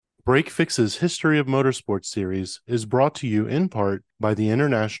Break Fix's History of Motorsports series is brought to you in part by the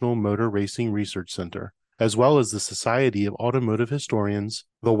International Motor Racing Research Center, as well as the Society of Automotive Historians,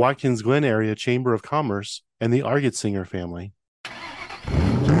 the Watkins Glen Area Chamber of Commerce, and the Argetsinger family.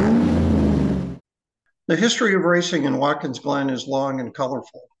 The history of racing in Watkins Glen is long and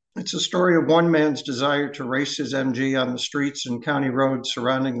colorful. It's a story of one man's desire to race his MG on the streets and county roads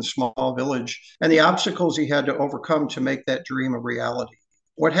surrounding the small village and the obstacles he had to overcome to make that dream a reality.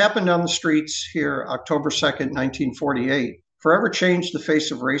 What happened on the streets here October 2nd, 1948, forever changed the face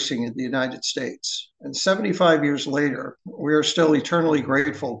of racing in the United States. And 75 years later, we are still eternally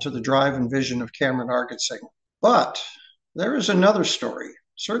grateful to the drive and vision of Cameron Argetsinger. But there is another story,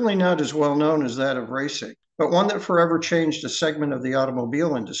 certainly not as well known as that of racing, but one that forever changed a segment of the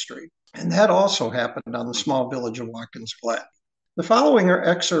automobile industry. And that also happened on the small village of Watkins Glen. The following are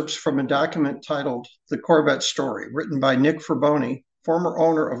excerpts from a document titled The Corvette Story, written by Nick Ferboni, former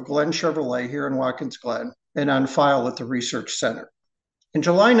owner of Glen Chevrolet here in Watkins Glen, and on file at the Research Center. In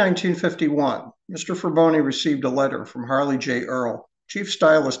July 1951, Mr. Ferboni received a letter from Harley J. Earl, chief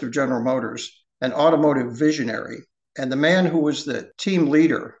stylist of General Motors, an automotive visionary, and the man who was the team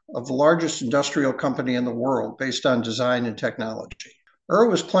leader of the largest industrial company in the world based on design and technology. Earl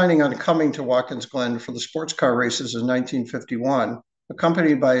was planning on coming to Watkins Glen for the sports car races in 1951,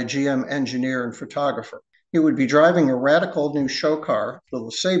 accompanied by a GM engineer and photographer. He would be driving a radical new show car, the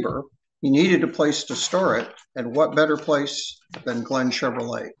LeSabre. He needed a place to store it, and what better place than Glen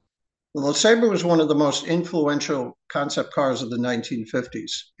Chevrolet? The LeSabre was one of the most influential concept cars of the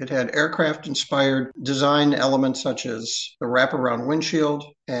 1950s. It had aircraft-inspired design elements such as the wraparound windshield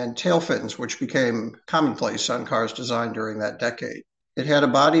and tail fins, which became commonplace on cars designed during that decade. It had a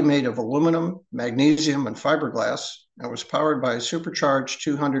body made of aluminum, magnesium, and fiberglass, and was powered by a supercharged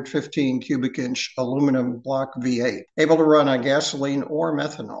 215 cubic inch aluminum block V8, able to run on gasoline or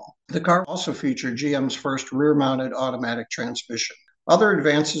methanol. The car also featured GM's first rear-mounted automatic transmission. Other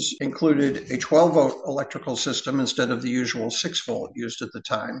advances included a 12-volt electrical system instead of the usual 6-volt used at the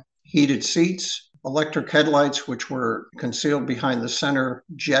time, heated seats, electric headlights which were concealed behind the center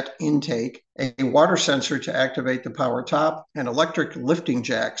jet intake, a water sensor to activate the power top, and electric lifting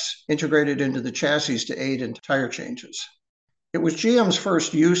jacks integrated into the chassis to aid in tire changes. It was GM's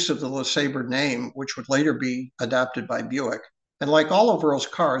first use of the LeSabre name, which would later be adopted by Buick. And like all of Earl's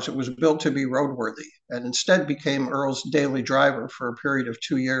cars, it was built to be roadworthy and instead became Earl's daily driver for a period of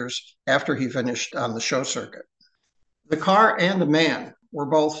 2 years after he finished on the show circuit. The car and the man were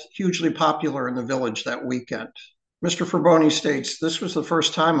both hugely popular in the village that weekend. Mr. Ferboni states, "This was the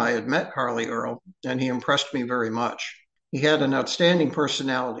first time I had met Harley Earl, and he impressed me very much. He had an outstanding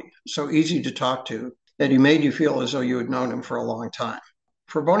personality, so easy to talk to, that he made you feel as though you had known him for a long time."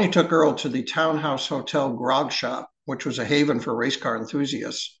 Ferboni took Earl to the Townhouse Hotel Grog Shop, which was a haven for race car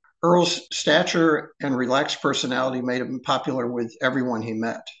enthusiasts. Earl's stature and relaxed personality made him popular with everyone he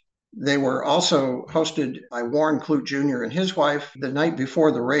met. They were also hosted by Warren Clute Jr. and his wife. The night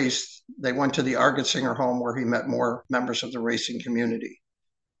before the race, they went to the Argetsinger home where he met more members of the racing community.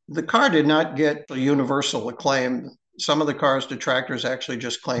 The car did not get universal acclaim. Some of the car's detractors actually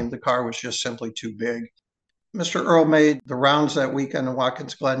just claimed the car was just simply too big. Mr. Earl made the rounds that weekend in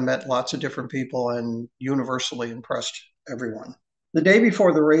Watkins Glen, met lots of different people, and universally impressed everyone. The day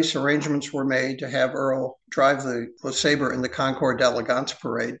before the race, arrangements were made to have Earl drive the LeSabre in the Concours d'Elegance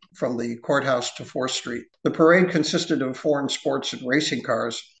parade from the courthouse to 4th Street. The parade consisted of foreign sports and racing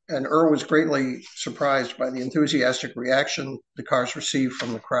cars, and Earl was greatly surprised by the enthusiastic reaction the cars received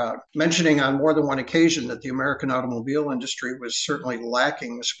from the crowd, mentioning on more than one occasion that the American automobile industry was certainly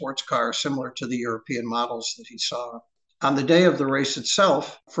lacking a sports car similar to the European models that he saw. On the day of the race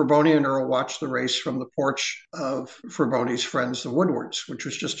itself, Ferboni and Earl watched the race from the porch of Ferboni's friends, the Woodwards, which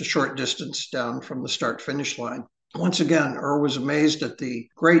was just a short distance down from the start-finish line. Once again, Earl was amazed at the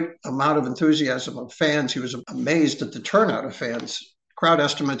great amount of enthusiasm of fans. He was amazed at the turnout of fans. Crowd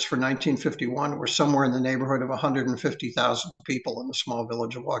estimates for 1951 were somewhere in the neighborhood of 150,000 people in the small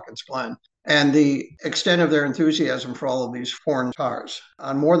village of Watkins Glen, and the extent of their enthusiasm for all of these foreign cars.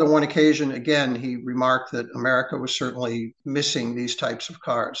 On more than one occasion, again, he remarked that America was certainly missing these types of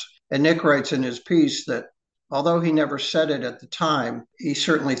cars. And Nick writes in his piece that although he never said it at the time, he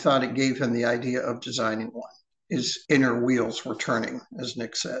certainly thought it gave him the idea of designing one. His inner wheels were turning, as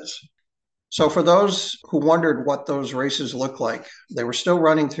Nick says. So for those who wondered what those races looked like, they were still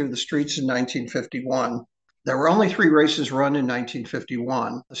running through the streets in 1951. There were only 3 races run in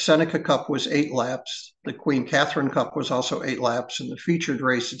 1951. The Seneca Cup was 8 laps. The Queen Catherine Cup was also 8 laps. And the featured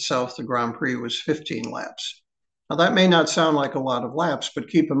race itself, the Grand Prix, was 15 laps. Now, that may not sound like a lot of laps, but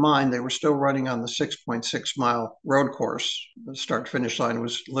keep in mind they were still running on the 6.6-mile road course. The start finish line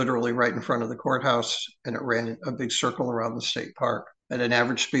was literally right in front of the courthouse, and it ran a big circle around the state park at an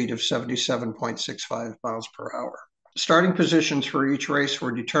average speed of 77.65 miles per hour. Starting positions for each race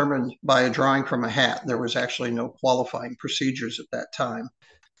were determined by a drawing from a hat. There was actually no qualifying procedures at that time.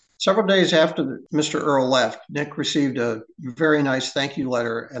 Several days after Mr. Earl left, Nick received a very nice thank you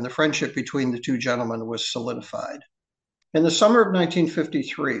letter, and the friendship between the two gentlemen was solidified. In the summer of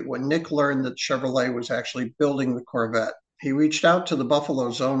 1953, when Nick learned that Chevrolet was actually building the Corvette, he reached out to the Buffalo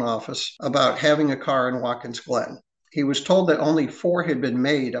Zone office about having a car in Watkins Glen. He was told that only 4 had been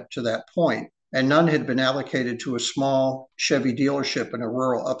made up to that point, and none had been allocated to a small Chevy dealership in a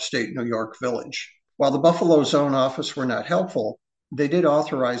rural upstate New York village. While the Buffalo Zone office were not helpful, they did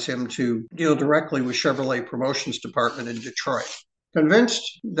authorize him to deal directly with Chevrolet Promotions Department in Detroit.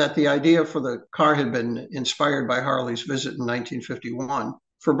 Convinced that the idea for the car had been inspired by Harley's visit in 1951,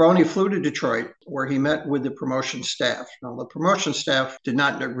 Fraboni flew to Detroit, where he met with the promotion staff. Now, the promotion staff did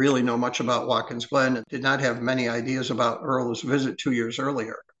not really know much about Watkins Glen, and did not have many ideas about Earl's visit 2 years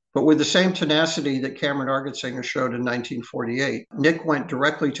earlier. But with the same tenacity that Cameron Argetsinger showed in 1948, Nick went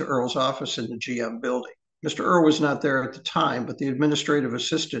directly to Earl's office in the GM building. Mr. Earl was not there at the time, but the administrative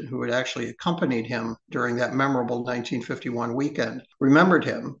assistant who had actually accompanied him during that memorable 1951 weekend remembered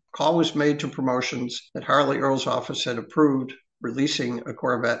him. A call was made to promotions that Harley Earl's office had approved releasing a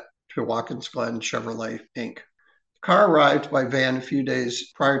Corvette to Watkins Glen Chevrolet, Inc. The car arrived by van a few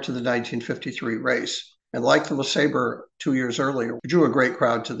days prior to the 1953 race, and like the LeSabre 2 years earlier, drew a great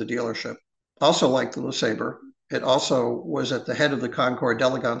crowd to the dealership. Also like the LeSabre, it also was at the head of the Concours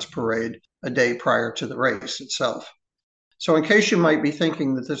d'Elegance parade a day prior to the race itself. So in case you might be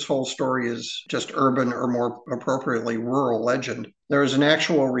thinking that this whole story is just urban, or more appropriately rural legend, there is an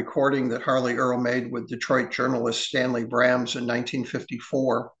actual recording that Harley Earl made with Detroit journalist Stanley Brams in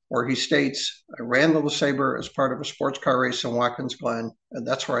 1954, where he states, "I ran the LeSabre as part of a sports car race in Watkins Glen, and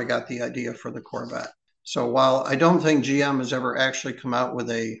that's where I got the idea for the Corvette." So while I don't think GM has ever actually come out with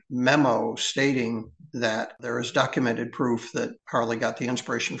a memo stating that, there is documented proof that Harley got the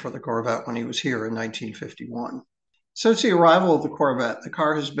inspiration for the Corvette when he was here in 1951. Since the arrival of the Corvette, the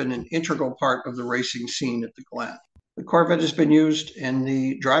car has been an integral part of the racing scene at the Glen. The Corvette has been used in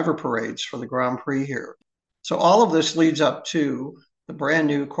the driver parades for the Grand Prix here. So all of this leads up to the brand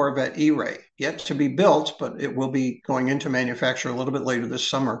new Corvette E-Ray, yet to be built, but it will be going into manufacture a little bit later this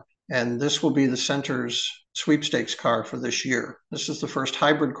summer. And this will be the center's sweepstakes car for this year. This is the first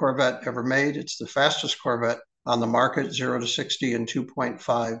hybrid Corvette ever made. It's the fastest Corvette on the market, 0 to 60 in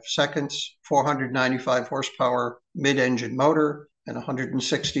 2.5 seconds, 495 horsepower mid-engine motor, and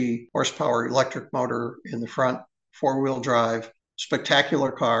 160 horsepower electric motor in the front, 4-wheel drive.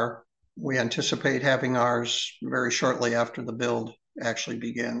 Spectacular car. We anticipate having ours very shortly after the build actually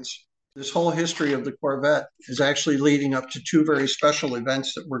begins. This whole history of the Corvette is actually leading up to 2 very special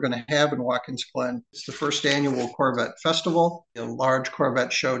events that we're going to have in Watkins Glen. It's the first annual Corvette Festival, a large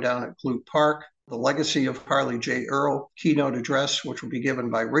Corvette show down at Clute Park, the Legacy of Harley J. Earl keynote address, which will be given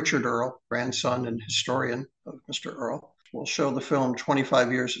by Richard Earl, grandson and historian of Mr. Earl. We'll show the film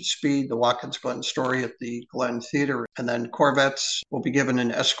 25 Years at Speed, the Watkins Glen story at the Glen Theater, and then Corvettes will be given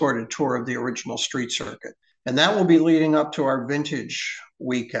an escorted tour of the original street circuit. And that will be leading up to our vintage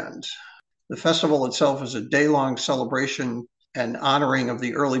weekend. The festival itself is a day-long celebration and honoring of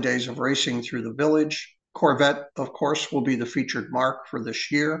the early days of racing through the village. Corvette, of course, will be the featured mark for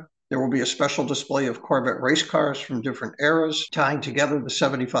this year. There will be a special display of Corvette race cars from different eras, tying together the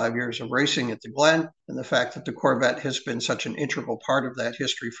 75 years of racing at the Glen and the fact that the Corvette has been such an integral part of that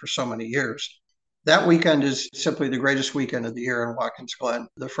history for so many years. That weekend is simply the greatest weekend of the year in Watkins Glen.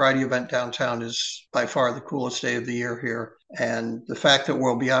 The Friday event downtown is by far the coolest day of the year here. And the fact that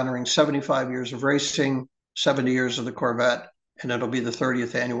we'll be honoring 75 years of racing, 70 years of the Corvette, and it'll be the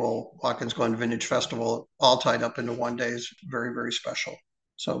 30th annual Watkins Glen Vintage Festival, all tied up into one day, is very, very special.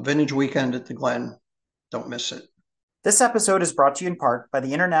 So Vintage Weekend at the Glen, don't miss it. This episode is brought to you in part by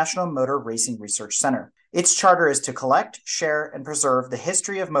the International Motor Racing Research Center. Its charter is to collect, share, and preserve the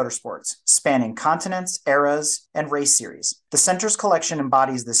history of motorsports, spanning continents, eras, and race series. The center's collection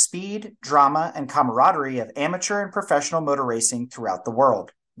embodies the speed, drama, and camaraderie of amateur and professional motor racing throughout the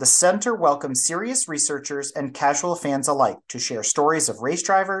world. The center welcomes serious researchers and casual fans alike to share stories of race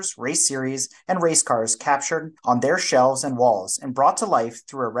drivers, race series, and race cars captured on their shelves and walls and brought to life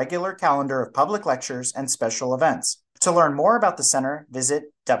through a regular calendar of public lectures and special events. To learn more about the center, visit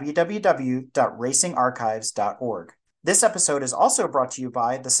www.racingarchives.org. This episode is also brought to you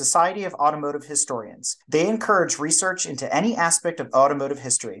by the Society of Automotive Historians. They encourage research into any aspect of automotive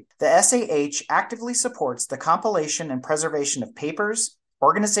history. The SAH actively supports the compilation and preservation of papers,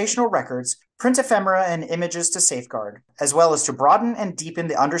 organizational records, print ephemera, and images to safeguard, as well as to broaden and deepen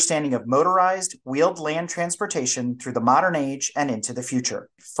the understanding of motorized, wheeled land transportation through the modern age and into the future.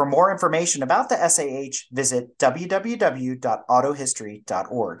 For more information about the SAH, visit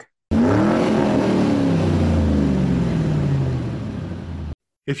www.autohistory.org.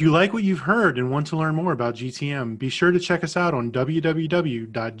 If you like what you've heard and want to learn more about GTM, be sure to check us out on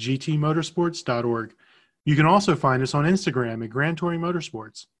www.gtmotorsports.org. You can also find us on Instagram at Grand Touring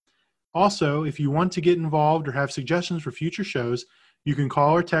Motorsports. Also, if you want to get involved or have suggestions for future shows, you can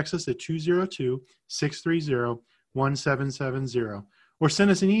call or text us at 202-630-1770 or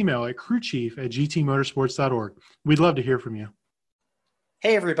send us an email at crewchief@gtmotorsports.org. We'd love to hear from you.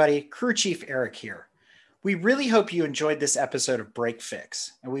 Hey everybody, Crew Chief Eric here. We really hope you enjoyed this episode of Break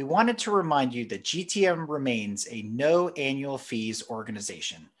Fix, and we wanted to remind you that GTM remains a no annual fees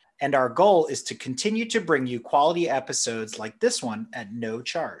organization, and our goal is to continue to bring you quality episodes like this one at no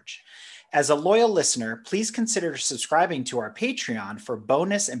charge. As a loyal listener, please consider subscribing to our Patreon for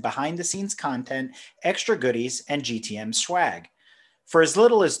bonus and behind-the-scenes content, extra goodies, and GTM swag. For as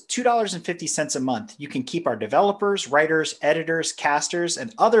little as $2.50 a month, you can keep our developers, writers, editors, casters,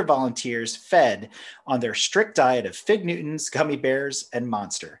 and other volunteers fed on their strict diet of Fig Newtons, gummy bears, and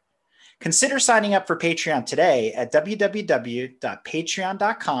Monster. Consider signing up for Patreon today at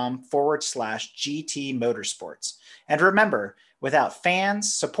www.patreon.com/GT Motorsports. And remember, without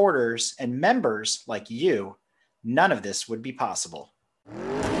fans, supporters, and members like you, none of this would be possible.